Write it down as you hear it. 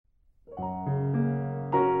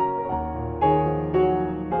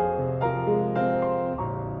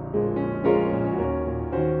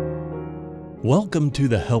Welcome to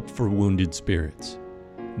the Help for Wounded Spirits.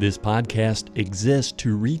 This podcast exists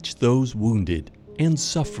to reach those wounded and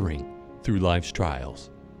suffering through life's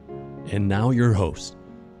trials. And now your hosts,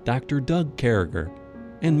 Dr. Doug Carragher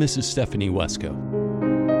and Mrs. Stephanie Wesco.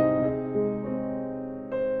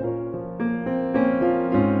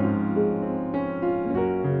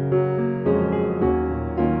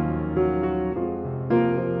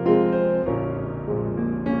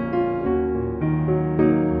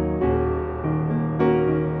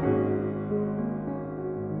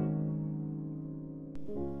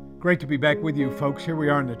 Great to be back with you, folks. Here we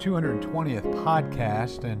are in the 220th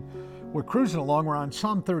podcast, and we're cruising along. We're on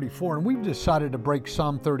Psalm 34, and we've decided to break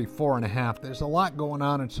Psalm 34 and a half. There's a lot going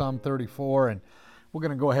on in Psalm 34, and we're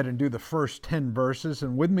going to go ahead and do the first 10 verses.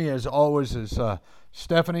 And with me, as always, is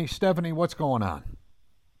Stephanie. Stephanie, what's going on?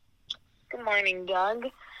 Good morning, Doug.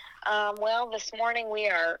 Well, this morning we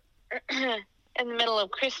are in the middle of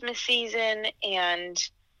Christmas season and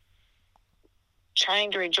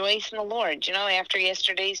trying to rejoice in the Lord. You know, after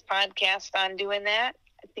yesterday's podcast on doing that,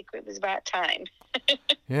 I think it was about time.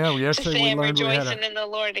 Yeah, yesterday we learned rejoicing in the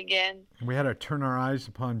Lord again. We had to turn our eyes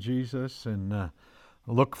upon Jesus and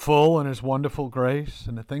look full in His wonderful grace,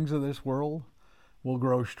 and the things of this world will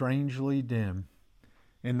grow strangely dim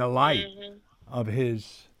in the light of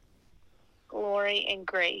His glory and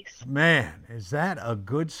grace. Man, is that a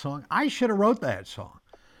good song? I should have wrote that song.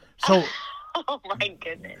 So. Oh, my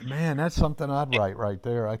goodness. Man, that's something I'd write right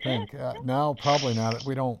there, I think. No, probably not.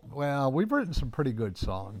 We've written some pretty good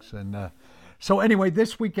songs. And so anyway,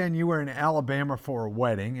 this weekend you were in Alabama for a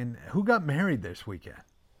wedding. And who got married this weekend?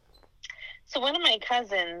 So one of my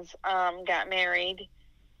cousins got married.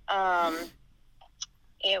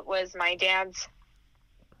 It was my dad's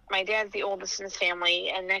the oldest in his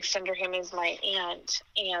family, and next under him is my aunt,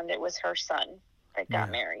 and it was her son that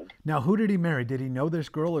got married. Now, who did he marry? Did he know this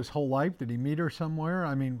girl his whole life? Did he meet her somewhere?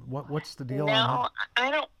 I mean, what's the deal? No,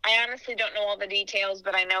 I honestly don't know all the details,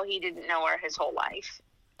 but I know he didn't know her his whole life.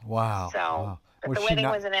 Wow. So, wow. But the wedding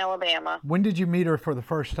was in Alabama. When did you meet her for the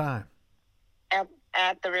first time?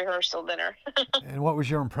 At the rehearsal dinner. And what was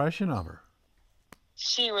your impression of her?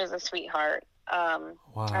 She was a sweetheart. Wow.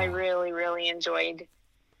 I really, really enjoyed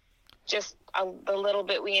just the little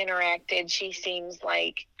bit we interacted. She seems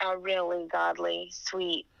like a really godly,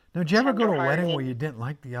 sweet. Now, did you ever go to a wedding where you didn't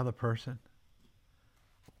like the other person?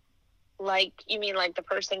 Like, you mean like the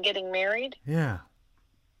person getting married? Yeah.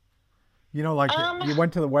 You know, like you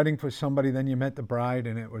went to the wedding for somebody, then you met the bride,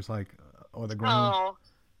 and it was like, or the groom,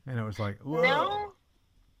 and it was like, whoa. No,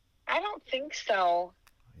 I don't think so.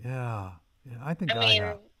 Yeah, I think I mean,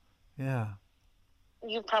 have. Yeah.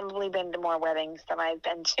 You've probably been to more weddings than I've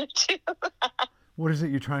been to, too. What is it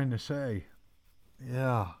you're trying to say?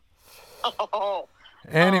 Yeah. Oh.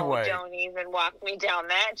 Anyway. Oh, don't even walk me down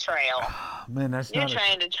that trail. Man, You're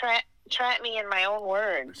trying to trap me in my own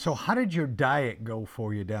words. So how did your diet go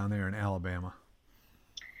for you down there in Alabama?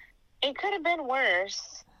 It could have been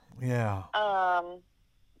worse. Yeah.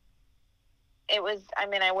 It was,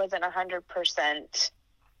 I wasn't 100%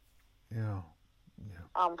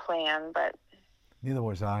 on plan, but neither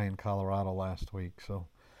was I in Colorado last week, so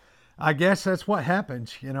I guess that's what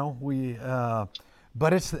happens, you know.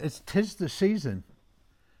 But it's 'tis the season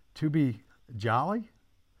to be jolly,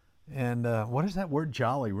 and what does that word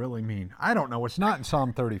jolly really mean? I don't know. It's not in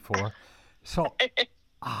Psalm 34, so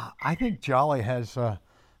I think jolly has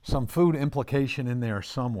some food implication in there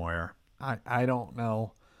somewhere. I don't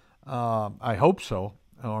know. I hope so,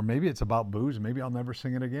 or maybe it's about booze. Maybe I'll never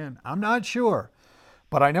sing it again. I'm not sure.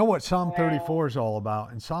 But I know what Psalm 34 is all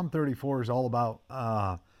about, and Psalm 34 is all about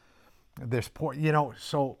this poor,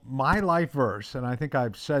 so my life verse, and I think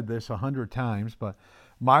I've said this 100 times, but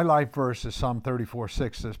my life verse is Psalm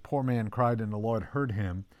 34:6. This poor man cried, and the Lord heard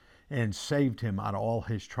him and saved him out of all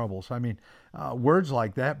his troubles. I mean, words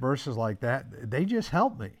like that, verses like that, they just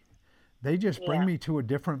help me. They just bring me to a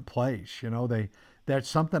different place. That's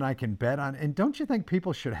something I can bet on. And don't you think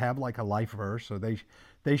people should have like a life verse, or they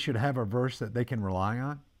should have a verse that they can rely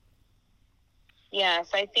on?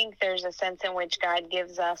 Yes, I think there's a sense in which God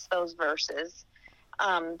gives us those verses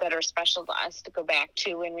that are special to us to go back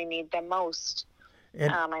to when we need them most.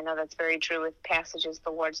 And I know that's very true with passages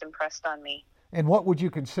the Lord's impressed on me. And what would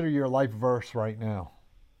you consider your life verse right now?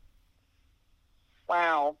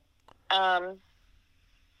 Wow.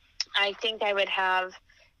 I think I would have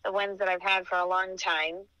the ones that I've had for a long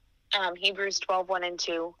time, Hebrews 12:1 and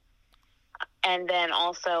 2. And then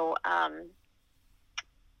also, I'm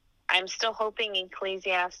still hoping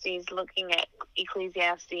looking at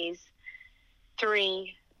Ecclesiastes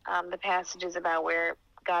 3, the passages about where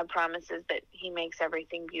God promises that He makes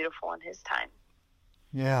everything beautiful in His time.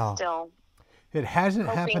 Yeah. Still It hasn't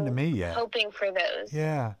happened to me yet. Hoping for those.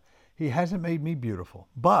 Yeah. He hasn't made me beautiful.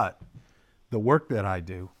 But the work that I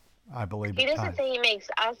do, I believe He doesn't say he makes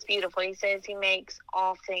us beautiful. He says he makes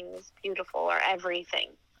all things beautiful, or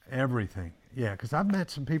everything. Everything. Yeah, because I've met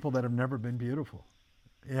some people that have never been beautiful.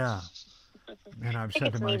 Yeah. And I've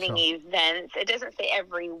said to myself, events. It doesn't say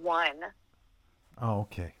everyone. Oh,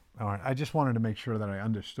 okay. All right. I just wanted to make sure that I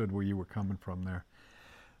understood where you were coming from there.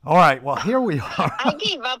 All right. Well, here we are. I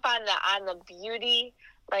gave up on the beauty,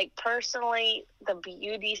 like personally, the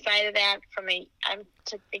beauty side of that. I'm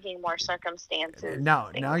thinking more circumstances. Now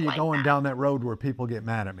you're going down that road where people get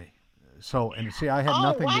mad at me. So, and see, I had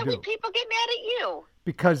nothing to do. Why would people get mad at you?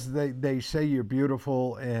 Because they say you're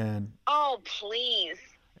beautiful and. Oh, please.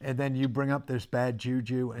 And then you bring up this bad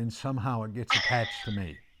juju, and somehow it gets attached to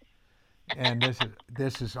me. And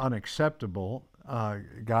this is unacceptable.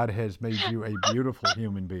 God has made you a beautiful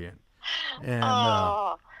human being.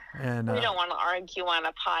 And we don't want to argue on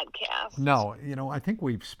a podcast. No, I think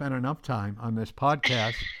we've spent enough time on this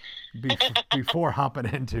podcast before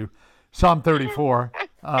hopping into Psalm 34,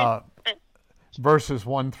 verses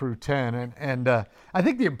 1 through 10. And I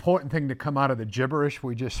think the important thing to come out of the gibberish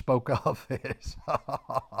we just spoke of is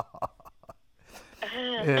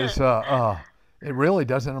it really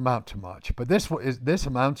doesn't amount to much. But this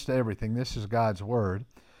amounts to everything. This is God's word.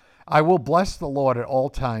 I will bless the Lord at all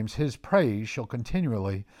times. His praise shall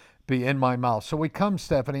continually be in my mouth. So we come,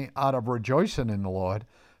 Stephanie, out of rejoicing in the Lord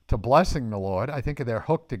to blessing the Lord. I think they're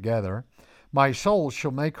hooked together. My soul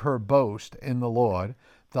shall make her boast in the Lord.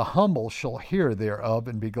 The humble shall hear thereof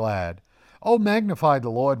and be glad. O magnify the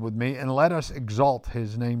Lord with me, and let us exalt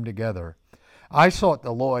his name together. I sought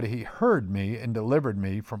the Lord, he heard me, and delivered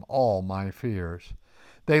me from all my fears.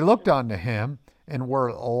 They looked unto him, and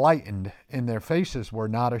were lightened, and their faces were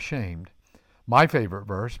not ashamed. My favorite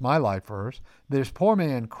verse, my life verse, this poor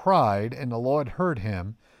man cried, and the Lord heard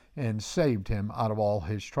him, and saved him out of all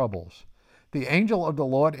his troubles. The angel of the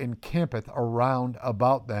Lord encampeth around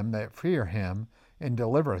about them that fear him, and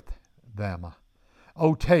delivereth them.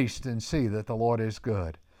 O taste and see that the Lord is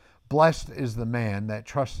good. Blessed is the man that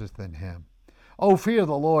trusteth in him. O fear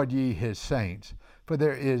the Lord, ye his saints, for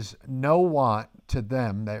there is no want to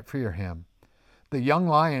them that fear him. The young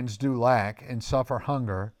lions do lack and suffer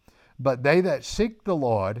hunger, but they that seek the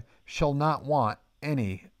Lord shall not want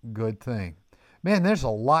any good thing. Man, there's a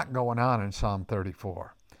lot going on in Psalm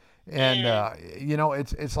 34. And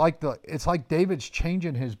it's like David's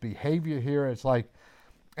changing his behavior here. It's like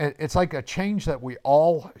a change that we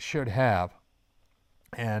all should have.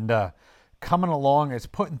 And coming along, it's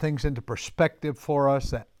putting things into perspective for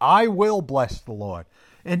us that I will bless the Lord.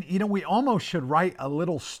 And we almost should write a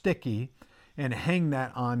little sticky and hang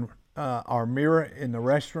that on our mirror in the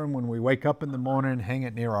restroom when we wake up in the morning, hang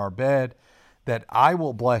it near our bed, that I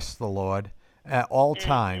will bless the Lord at all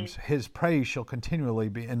times. His praise shall continually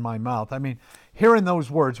be in my mouth. I mean, hearing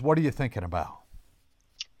those words, what are you thinking about?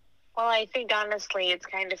 Well, I think honestly it's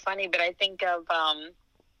kind of funny, but I think of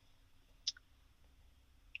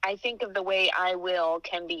the way I will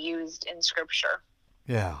can be used in Scripture.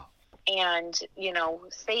 Yeah. And,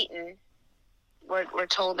 Satan, we're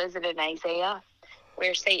told, is it in Isaiah,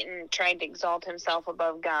 where Satan tried to exalt himself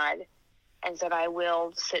above God and said, I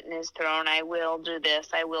will sit in his throne, I will do this,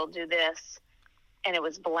 I will do this. And it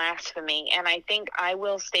was blasphemy. And I think I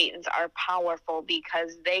will statements are powerful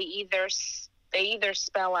because they either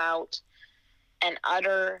spell out an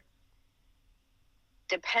utter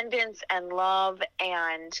dependence and love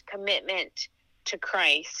and commitment to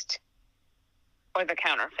Christ, or the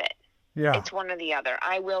counterfeit. Yeah. It's one or the other.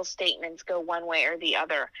 I will statements go one way or the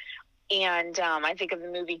other. And I think of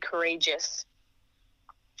the movie Courageous,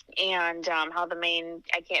 and how the main,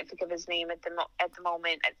 I can't think of his name at the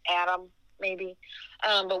moment, Adam maybe,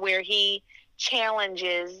 but where he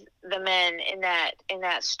challenges the men in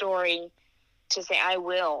that story to say, I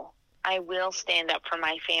will stand up for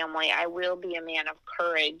my family. I will be a man of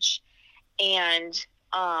courage. And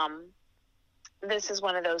this is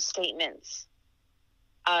one of those statements,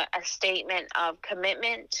 a statement of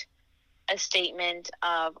commitment, a statement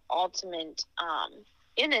of ultimate,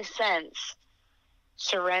 in a sense,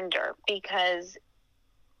 surrender. Because,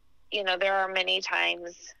 there are many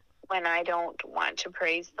times when I don't want to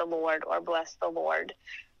praise the Lord or bless the Lord,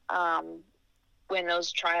 when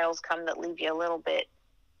those trials come that leave you a little bit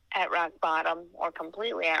at rock bottom or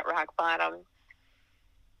completely at rock bottom.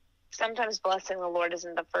 Sometimes blessing the Lord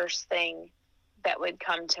isn't the first thing that would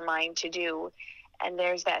come to mind to do. And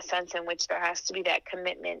there's that sense in which there has to be that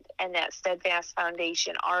commitment and that steadfast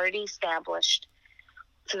foundation already established,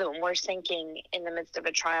 so that when we're sinking in the midst of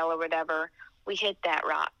a trial or whatever, we hit that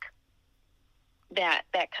rock. that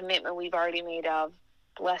commitment we've already made of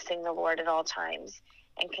blessing the Lord at all times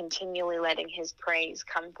and continually letting his praise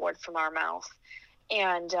come forth from our mouth.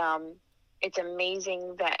 And it's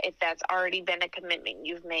amazing that if that's already been a commitment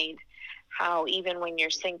you've made, how even when you're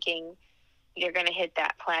sinking, you're going to hit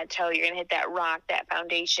that plateau, you're going to hit that rock, that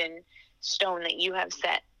foundation stone that you have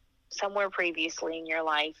set somewhere previously in your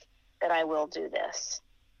life, that I will do this.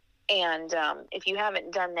 And if you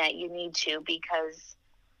haven't done that, you need to, because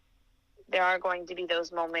there are going to be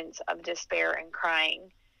those moments of despair and crying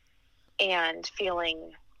and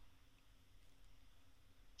feeling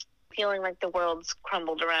like the world's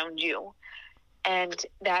crumbled around you. And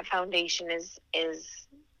that foundation is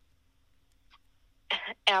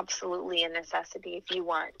absolutely a necessity if you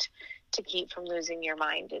want to keep from losing your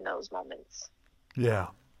mind in those moments. Yeah.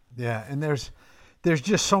 And there's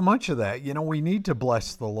just so much of that. We need to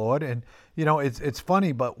bless the Lord. And, it's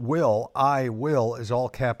funny, but I will is all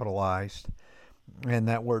capitalized. And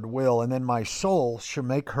that word will. And then my soul shall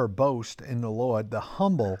make her boast in the Lord. The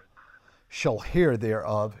humble shall hear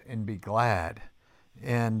thereof and be glad.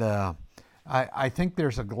 And I think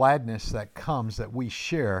there's a gladness that comes that we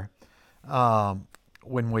share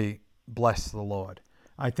when we bless the Lord.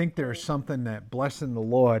 I think there's something that blessing the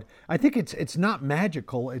Lord, I think it's not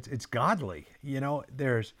magical, it's godly.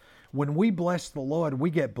 When we bless the Lord, we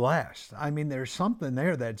get blessed. I mean, there's something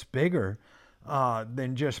there that's bigger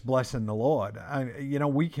than just blessing the Lord.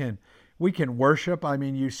 We can worship. I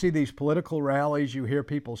mean, you see these political rallies, you hear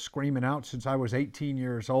people screaming out. Since I was 18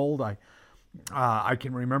 years old, I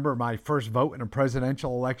can remember my first vote in a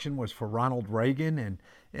presidential election was for Ronald Reagan,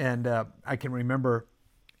 and I can remember,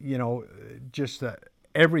 just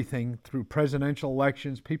everything through presidential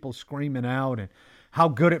elections, people screaming out and how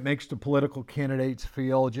good it makes the political candidates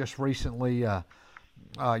feel. Just recently,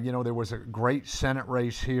 there was a great Senate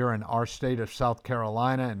race here in our state of South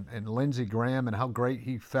Carolina, and Lindsey Graham, and how great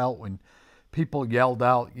he felt when people yelled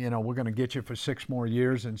out, we're going to get you for 6 more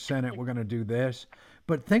years in Senate, we're going to do this.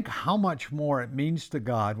 But think how much more it means to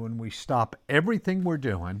God when we stop everything we're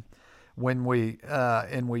doing, when we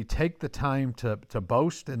take the time to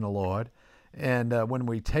boast in the Lord, and when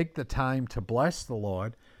we take the time to bless the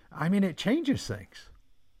Lord. I mean, it changes things.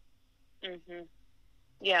 Mm-hmm.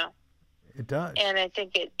 Yeah. It does. And I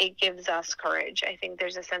think it gives us courage. I think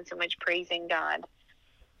there's a sense in which praising God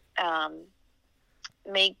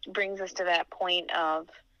brings us to that point of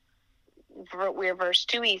where verse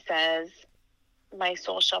 2 he says, my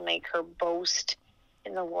soul shall make her boast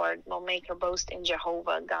in the Lord, will make her boast in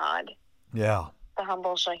Jehovah God. Yeah. The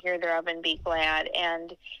humble shall hear thereof and be glad.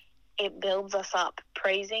 And it builds us up.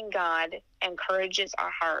 Praising God encourages our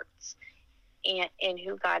hearts in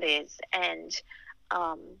who God is. And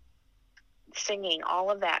singing, all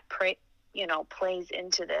of that plays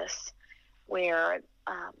into this, where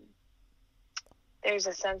there's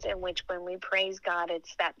a sense in which when we praise God,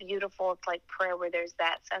 it's that beautiful, it's like prayer, where there's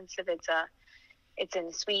that sense of it's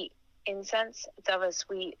in sweet incense. It's of a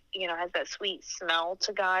sweet, has that sweet smell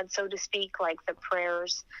to God, so to speak, like the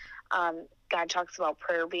prayers. God talks about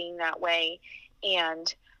prayer being that way.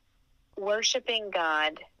 And worshiping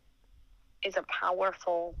God is a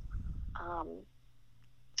powerful,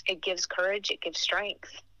 it gives courage, it gives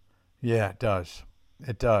strength. Yeah, it does.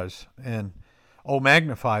 It does. And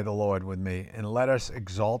magnify the Lord with me, and let us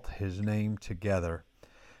exalt his name together.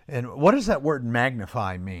 And what does that word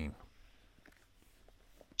magnify mean?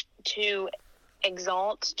 To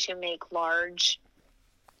exalt, to make large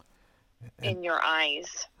in your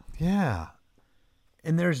eyes. Yeah.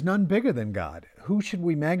 And there's none bigger than God. Who should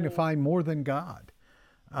we magnify more than God?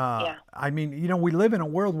 Yeah. I mean, we live in a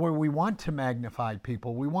world where we want to magnify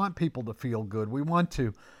people. We want people to feel good. We want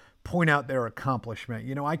to point out their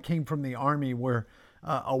accomplishment. I came from the Army where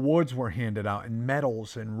awards were handed out, and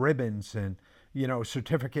medals and ribbons and,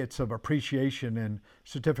 certificates of appreciation and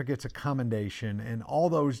certificates of commendation and all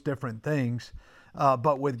those different things.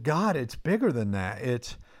 But with God, it's bigger than that.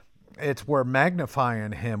 It's we're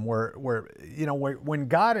magnifying him. When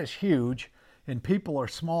God is huge and people are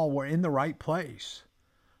small, we're in the right place.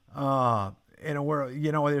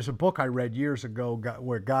 There's a book I read years ago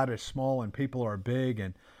where God is small and people are big,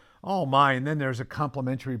 and and then there's a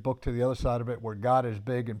complementary book to the other side of it where God is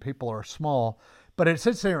big and people are small. But it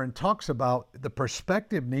sits there and talks about the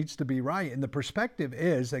perspective needs to be right. And the perspective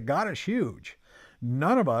is that God is huge.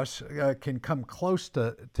 None of us can come close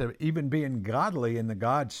to even being godly in the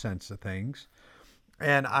God sense of things.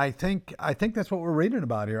 And I think that's what we're reading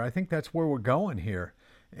about here. I think that's where we're going here.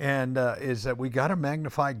 And is that we got to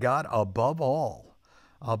magnify God above all.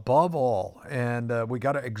 And we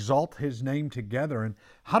got to exalt his name together. And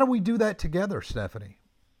how do we do that together, Stephanie?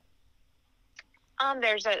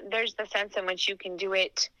 There's the sense in which you can do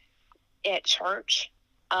it at church.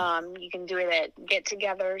 You can do it at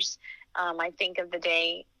get-togethers. I think of the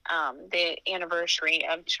day, the anniversary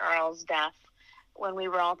of Charles' death, when we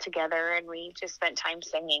were all together and we just spent time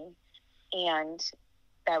singing, and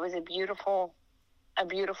that was a beautiful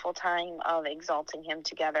time of exalting him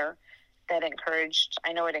together. That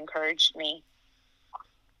I know it encouraged me.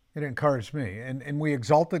 It encouraged me, and we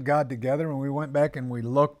exalted God together, and we went back and we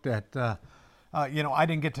looked at, I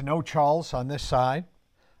didn't get to know Charles on this side,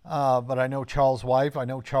 but I know Charles' wife, I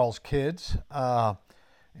know Charles' kids,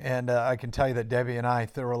 and I can tell you that Debbie and I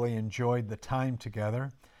thoroughly enjoyed the time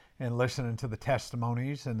together and listening to the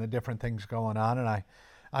testimonies and the different things going on, and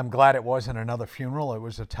I'm glad it wasn't another funeral. It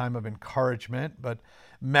was a time of encouragement, but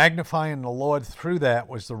magnifying the Lord through that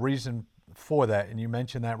was the reason for that, and you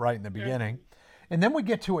mentioned that right in the beginning. And then we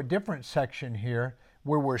get to a different section here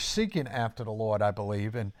where we're seeking after the Lord, I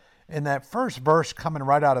believe. And in that first verse coming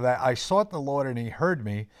right out of that, I sought the Lord and he heard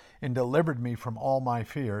me and delivered me from all my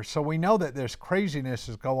fears. So we know that there's craziness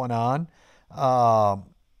is going on.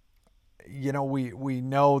 We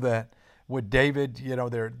know that with David,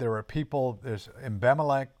 there are people, there's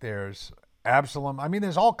Abimelech, there's Absalom. I mean,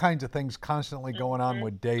 there's all kinds of things constantly going on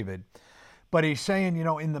with David. But he's saying,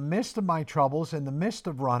 in the midst of my troubles, in the midst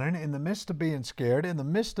of running, in the midst of being scared, in the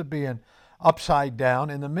midst of being upside down,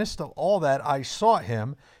 in the midst of all that, I sought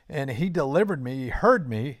him and he delivered me, he heard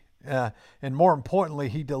me, and more importantly,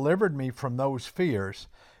 he delivered me from those fears.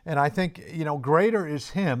 And I think, greater is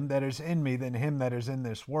him that is in me than him that is in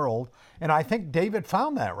this world. And I think David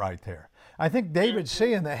found that right there. I think David's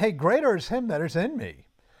seeing that, hey, greater is him that is in me.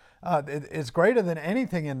 It's greater than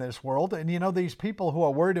anything in this world. And these people who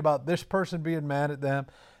are worried about this person being mad at them,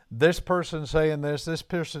 this person saying this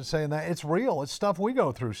person saying that, it's real. It's stuff we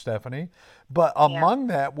go through, Stephanie. But among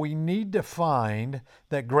that, we need to find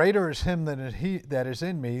that greater is him than he that is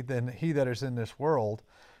in me than he that is in this world.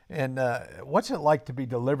 And what's it like to be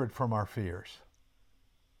delivered from our fears?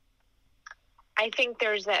 I think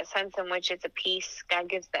there's that sense in which it's a peace. God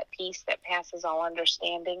gives that peace that passes all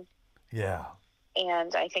understanding. Yeah.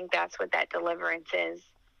 And I think that's what that deliverance is.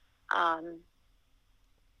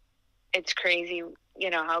 It's crazy,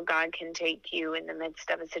 how God can take you in the midst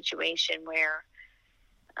of a situation where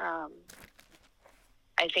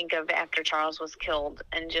I think of after Charles was killed,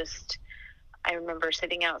 and I remember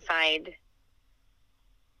sitting outside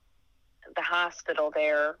the hospital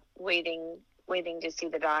there waiting to see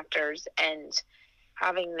the doctors and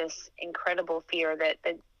having this incredible fear that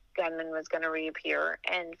the gunman was going to reappear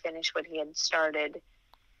and finish what he had started,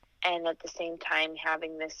 and at the same time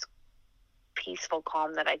having this peaceful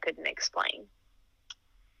calm that I couldn't explain.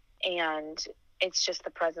 And it's just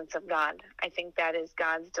the presence of God. I think that is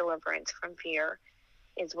God's deliverance from fear,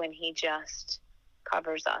 is when he just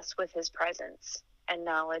covers us with his presence and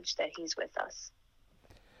knowledge that he's with us.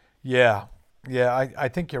 Yeah, I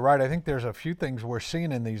think you're right. I think there's a few things we're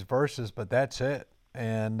seeing in these verses, but that's it.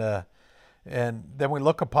 And then we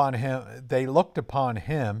look upon him. They looked upon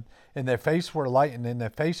him, and their faces were lightened, and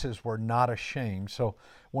their faces were not ashamed. So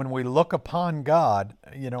when we look upon God,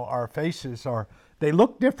 our faces they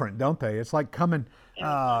look different, don't they? It's like coming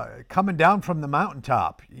down from the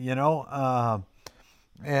mountaintop,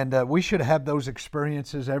 and we should have those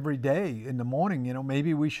experiences every day in the morning.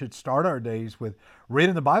 Maybe we should start our days with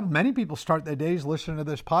reading the Bible. Many people start their days listening to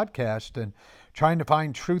this podcast and trying to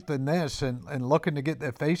find truth in this and looking to get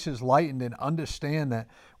their faces lightened and understand that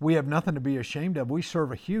we have nothing to be ashamed of. We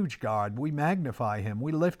serve a huge God. We magnify him.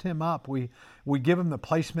 We lift him up. We give him the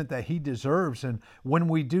placement that he deserves. And when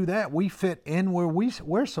we do that, we fit in where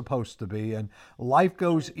we're supposed to be, and life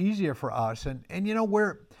goes easier for us. And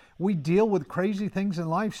we deal with crazy things in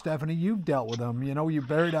life, Stephanie. You've dealt with them. You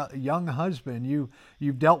buried a young husband.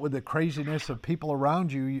 You've dealt with the craziness of people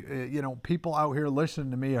around you. People out here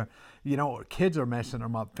listening to me are, kids are messing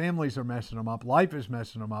them up. Families are messing them up. Life is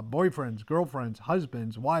messing them up. Boyfriends, girlfriends,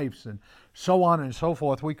 husbands, wives, and so on and so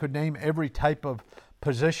forth. We could name every type of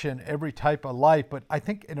position, every type of life. But I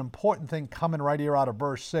think an important thing coming right here out of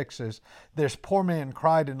verse 6 is, this poor man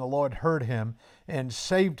cried and the Lord heard him and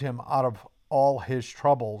saved him out of all his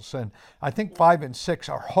troubles. And I think 5 and 6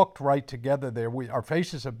 are hooked right together there. Our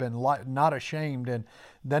faces have been not ashamed, and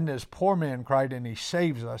then this poor man cried and he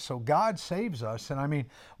saves us. So God saves us. And I mean,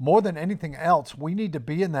 more than anything else, we need to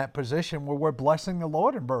be in that position where we're blessing the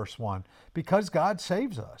Lord in verse 1, because God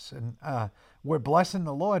saves us, and we're blessing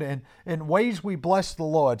the Lord. And in ways we bless the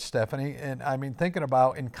Lord, Stephanie, and I mean, thinking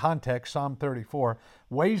about in context, Psalm 34,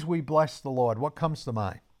 ways we bless the Lord, what comes to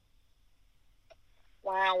mind?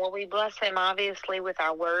 Wow, well, we bless him obviously with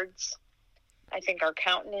our words. I think our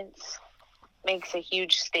countenance makes a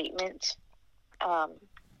huge statement.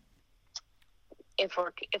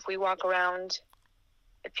 if we walk around,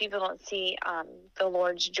 if people don't see the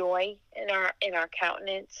Lord's joy in our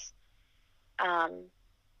countenance,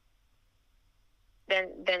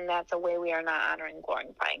 then that's a way we are not honoring and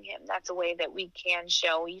glorifying Him. That's a way that we can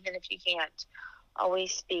show, even if you can't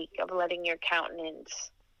always speak, of letting your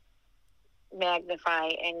countenance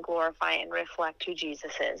magnify and glorify and reflect who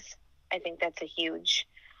Jesus is. I think that's a huge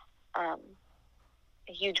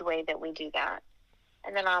way that we do that.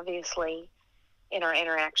 And then obviously in our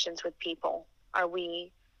interactions with people,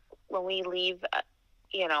 when we leave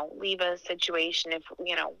a situation, if,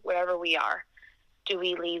 wherever we are, do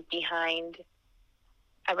we leave behind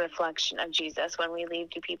a reflection of Jesus? When we leave,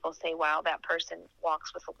 do people say, wow, that person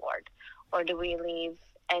walks with the Lord? Or do we leave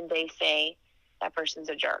and they say, that person's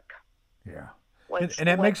a jerk? Yeah. And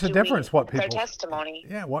it makes a difference what people... It's our testimony.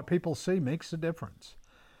 Yeah, what people see makes a difference.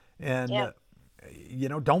 And,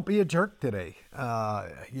 don't be a jerk today.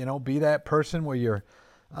 Be that person where your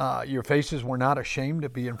faces were not ashamed to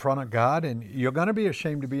be in front of God, and you're going to be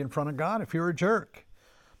ashamed to be in front of God if you're a jerk.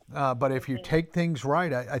 But if you take things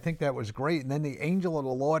right, I think that was great. And then the angel of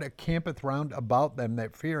the Lord encampeth round about them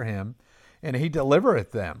that fear Him, and He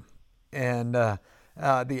delivereth them. And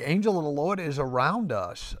the angel of the Lord is around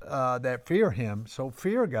us that fear Him. So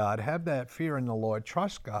fear God, have that fear in the Lord,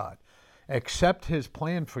 trust God, accept His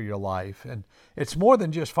plan for your life. And it's more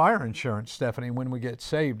than just fire insurance, Stephanie, when we get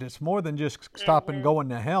saved. It's more than just stopping going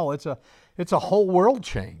to hell. It's a whole world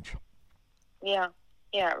change. Yeah.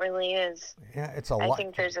 Yeah, it really is. Yeah, it's a lot. I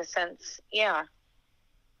think there's a sense, yeah.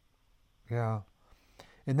 Yeah.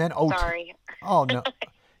 And then, sorry. Oh, no.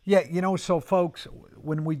 Yeah, so folks,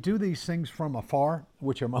 when we do these things from afar,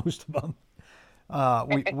 which are most of them,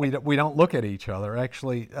 we don't look at each other.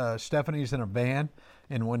 Actually, Stephanie's in a van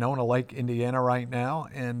in Winona Lake, Indiana right now,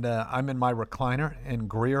 and I'm in my recliner in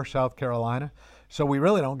Greer, South Carolina. So we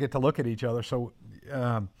really don't get to look at each other. So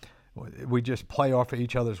we just play off of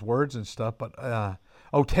each other's words and stuff. But,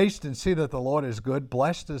 taste and see that the Lord is good.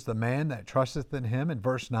 Blessed is the man that trusteth in Him, in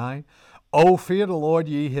verse 9. Fear the Lord,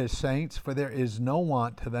 ye His saints, for there is no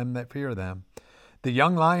want to them that fear them. The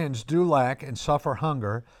young lions do lack and suffer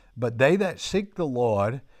hunger, but they that seek the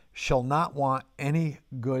Lord shall not want any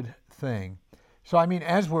good thing. So,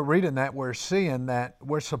 as we're reading that, we're seeing that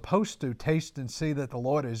we're supposed to taste and see that the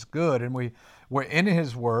Lord is good. And we're in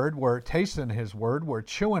His Word, we're tasting His Word, we're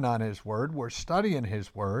chewing on His Word, we're studying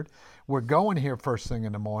His Word. We're going here first thing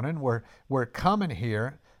in the morning. We're coming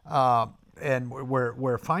here, and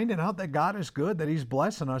we're finding out that God is good, that He's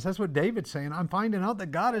blessing us. That's what David's saying. I'm finding out that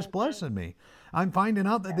God is blessing me. I'm finding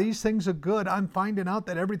out that these things are good. I'm finding out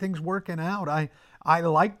that everything's working out. I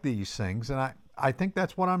like these things, and I think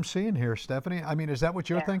that's what I'm seeing here, Stephanie. Is that what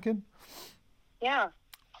you're thinking? Yeah.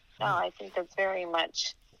 No, I think that's very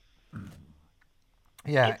much.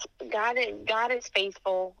 Yeah. God is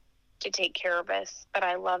faithful to take care of us, but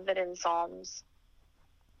I love that in Psalms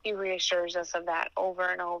He reassures us of that over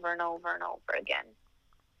and over and over and over again.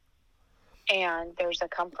 And there's a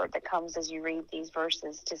comfort that comes as you read these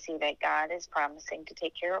verses to see that God is promising to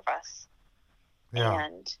take care of us. Yeah.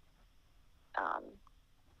 And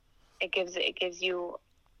it gives you,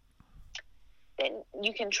 then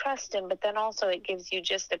you can trust Him, but then also it gives you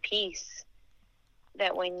just a peace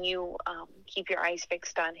that when you keep your eyes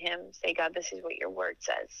fixed on Him, say, God, this is what your word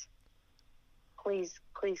says. Please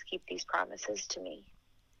keep these promises to me.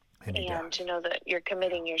 And to know that you're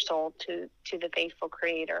committing your soul to the faithful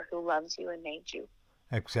Creator who loves you and made you.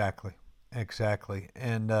 Exactly.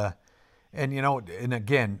 And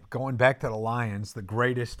again, going back to the lions, the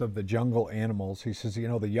greatest of the jungle animals, He says,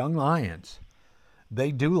 the young lions,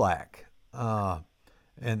 they do lack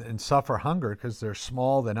and suffer hunger because they're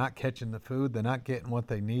small, they're not catching the food, they're not getting what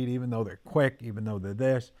they need, even though they're quick, even though they're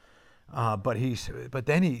this.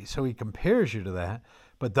 So He compares you to that.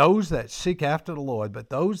 But those that seek after the Lord,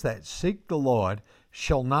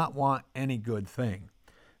 shall not want any good thing.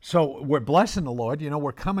 So we're blessing the Lord.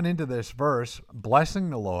 We're coming into this verse,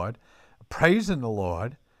 blessing the Lord, praising the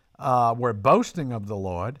Lord. We're boasting of the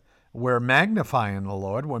Lord. We're magnifying the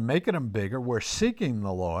Lord. We're making Him bigger. We're seeking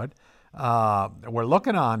the Lord. We're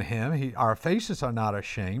looking on Him. Our faces are not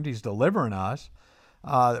ashamed. He's delivering us.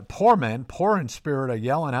 Poor men, poor in spirit, are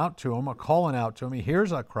yelling out to Him, are calling out to Him. He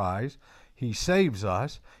hears our cries. He saves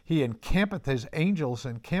us. He encampeth His angels,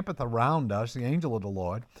 encampeth around us, the angel of the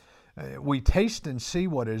Lord. We taste and see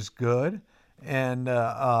what is good, and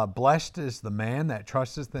blessed is the man that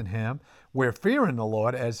trusteth in Him. We're fearing the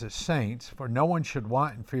Lord as His saints, for no one should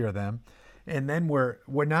want and fear them. And then we're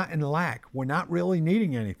not in lack. We're not really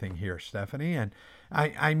needing anything here, Stephanie. And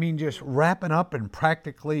I mean, just wrapping up and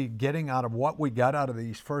practically getting out of what we got out of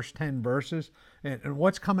these first 10 verses. And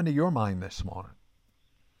what's coming to your mind this morning?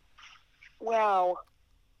 Well,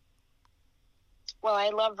 I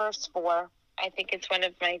love verse 4. I think it's one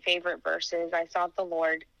of my favorite verses. I sought the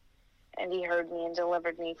Lord, and he heard me and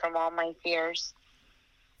delivered me from all my fears.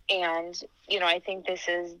 And, I think this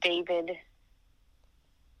is David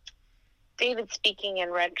speaking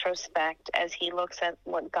in retrospect as he looks at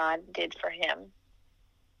what God did for him.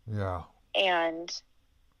 Yeah. And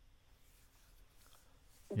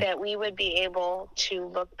that we would be able to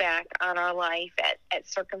look back on our life at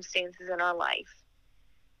circumstances in our life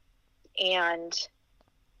and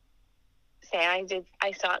say,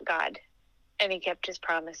 I sought God, and he kept his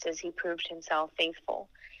promises. He proved himself faithful.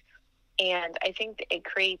 And I think it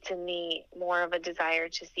creates in me more of a desire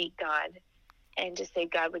to seek God and to say,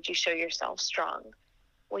 God, would you show yourself strong?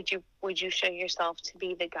 Would you show yourself to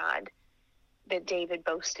be the God that David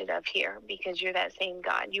boasted of here? Because you're that same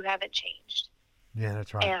God. You haven't changed. Yeah,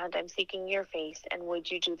 that's right. And I'm seeking your face, and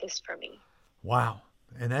would you do this for me? Wow.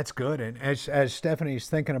 And that's good. And as Stephanie's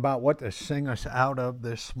thinking about what to sing us out of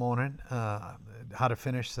this morning, how to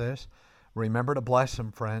finish this, remember to bless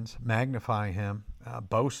him, friends. Magnify him.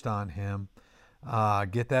 Boast on him.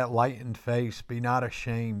 Get that lightened face. Be not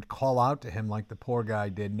ashamed. Call out to him like the poor guy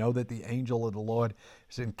did. Know that the angel of the Lord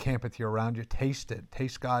is encampeth you around you. Taste it.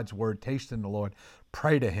 Taste God's word. Taste in the Lord.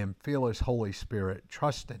 Pray to him. Feel his Holy Spirit.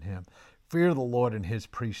 Trust in him. Fear the Lord and his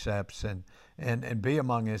precepts, and be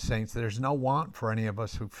among his saints. There's no want for any of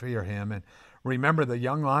us who fear him. And remember, the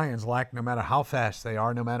young lions lack no matter how fast they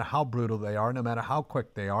are, no matter how brutal they are, no matter how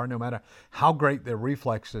quick they are, no matter how great their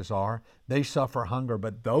reflexes are. They suffer hunger.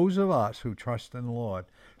 But those of us who trust in the Lord.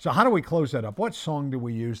 So how do we close that up? What song do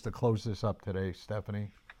we use to close this up today,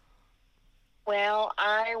 Stephanie? Well,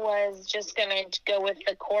 I was just going to go with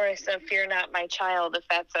the chorus of Fear Not My Child, if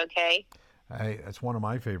that's okay. Hey, that's one of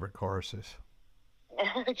my favorite choruses.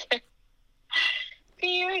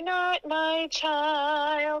 Fear not, my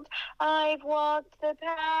child, I've walked the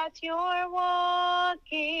path you're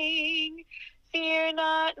walking. Fear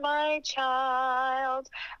not, my child,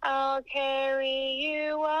 I'll carry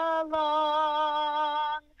you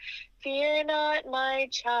along. Fear not, my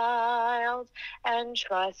child, and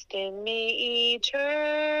trust in me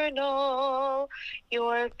eternal,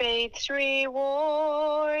 your faith's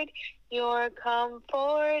reward, your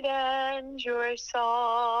comfort and your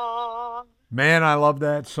song. Man, I love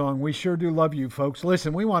that song. We sure do love you, folks.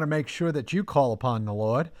 Listen, we want to make sure that you call upon the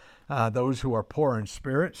Lord, those who are poor in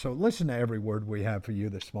spirit. So listen to every word we have for you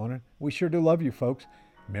this morning. We sure do love you, folks.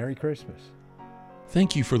 Merry Christmas.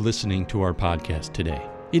 Thank you for listening to our podcast today.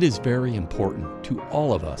 It is very important to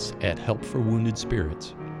all of us at Help for Wounded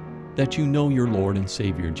Spirits that you know your Lord and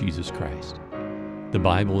Savior, Jesus Christ. The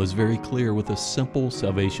Bible is very clear with a simple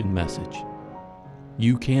salvation message.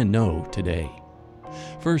 You can know today.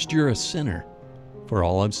 First, you're a sinner, for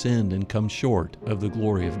all have sinned and come short of the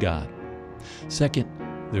glory of God. Second,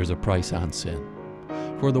 there's a price on sin,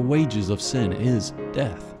 for the wages of sin is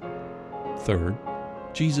death. Third,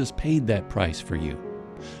 Jesus paid that price for you.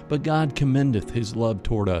 But God commendeth his love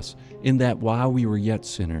toward us, in that while we were yet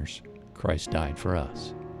sinners, Christ died for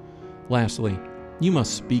us. Lastly, you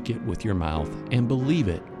must speak it with your mouth and believe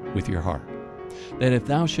it with your heart, that if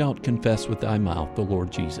thou shalt confess with thy mouth the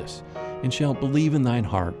Lord Jesus, and shalt believe in thine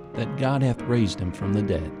heart that God hath raised him from the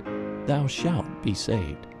dead, thou shalt be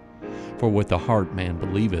saved. For with the heart man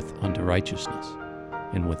believeth unto righteousness,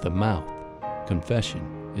 and with the mouth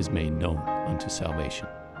confession is made known unto salvation.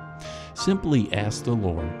 Simply ask the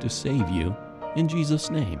Lord to save you in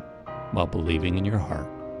Jesus' name while believing in your heart,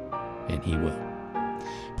 and he will.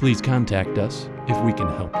 Please contact us if we can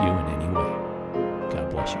help you in any way.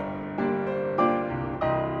 God bless you.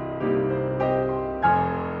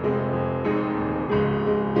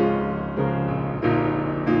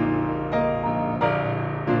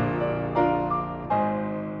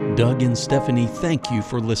 Doug and Stephanie, thank you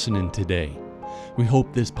for listening today. We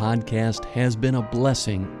hope this podcast has been a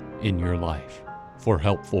blessing in your life. For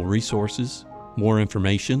helpful resources, more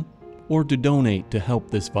information, or to donate to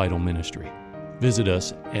help this vital ministry, visit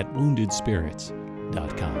us at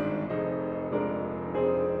woundedspirits.com.